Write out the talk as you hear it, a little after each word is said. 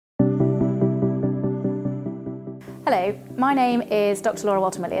Hello, my name is Dr. Laura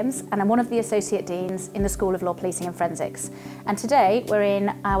Walton-Williams and I'm one of the Associate Deans in the School of Law, Policing and Forensics. And today we're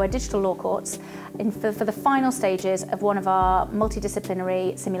in our digital law courts for the final stages of one of our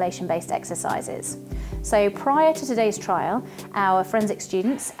multidisciplinary simulation-based exercises. So prior to today's trial, our forensic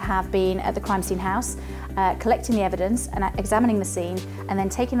students have been at the crime scene house collecting the evidence and examining the scene and then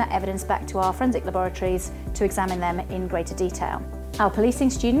taking that evidence back to our forensic laboratories to examine them in greater detail. Our policing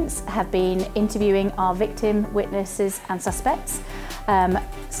students have been interviewing our victim, witnesses and suspects,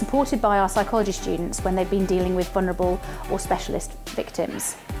 supported by our psychology students when they've been dealing with vulnerable or specialist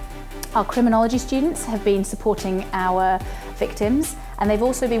victims. Our criminology students have been supporting our victims and they've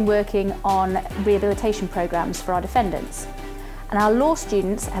also been working on rehabilitation programmes for our defendants. And our law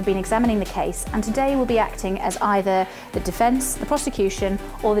students have been examining the case and today will be acting as either the defence, the prosecution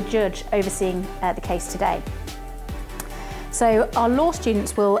or the judge overseeing the case today. So our law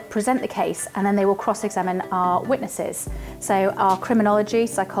students will present the case and then they will cross-examine our witnesses. So our criminology,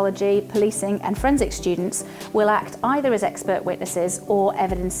 psychology, policing and forensic students will act either as expert witnesses or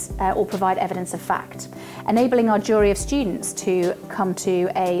provide evidence of fact, enabling our jury of students to come to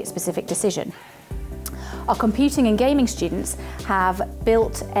a specific decision. Our computing and gaming students have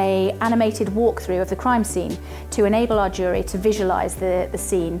built an animated walkthrough of the crime scene to enable our jury to visualise the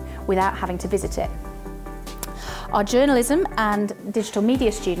scene without having to visit it. Our journalism and digital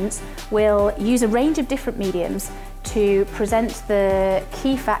media students will use a range of different mediums to present the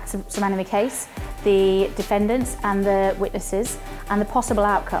key facts surrounding the case, the defendants and the witnesses, and the possible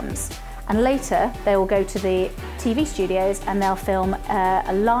outcomes. And later they will go to the TV studios and they'll film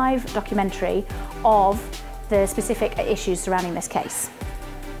a live documentary of the specific issues surrounding this case.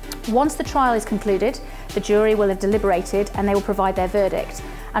 Once the trial is concluded, the jury will have deliberated and they will provide their verdict.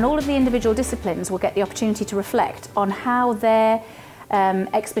 And all of the individual disciplines will get the opportunity to reflect on how their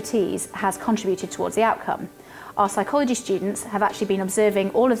expertise has contributed towards the outcome. Our psychology students have actually been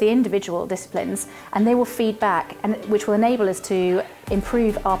observing all of the individual disciplines and they will feed back, which will enable us to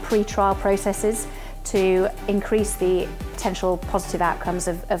improve our pre-trial processes to increase the potential positive outcomes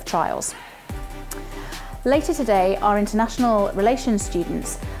of trials. Later today, our international relations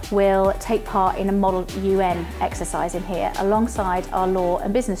students will take part in a Model UN exercise in here alongside our law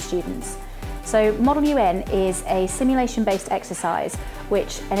and business students. So Model UN is a simulation-based exercise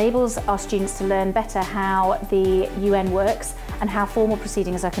which enables our students to learn better how the UN works and how formal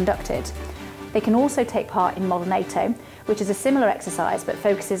proceedings are conducted. They can also take part in Model NATO, which is a similar exercise but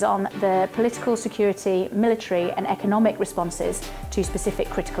focuses on the political, security, military and economic responses to specific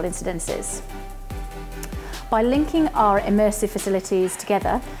critical incidences. By linking our immersive facilities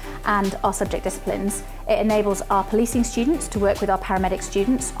together and our subject disciplines, it enables our policing students to work with our paramedic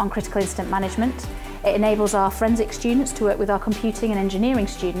students on critical incident management. It enables our forensic students to work with our computing and engineering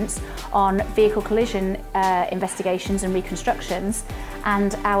students on vehicle collision investigations and reconstructions,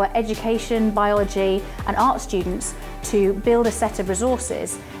 and our education, biology and art students to build a set of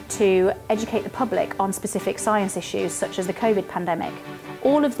resources to educate the public on specific science issues such as the COVID pandemic.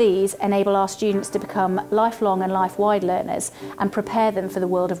 All of these enable our students to become lifelong and life-wide learners and prepare them for the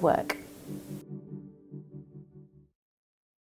world of work.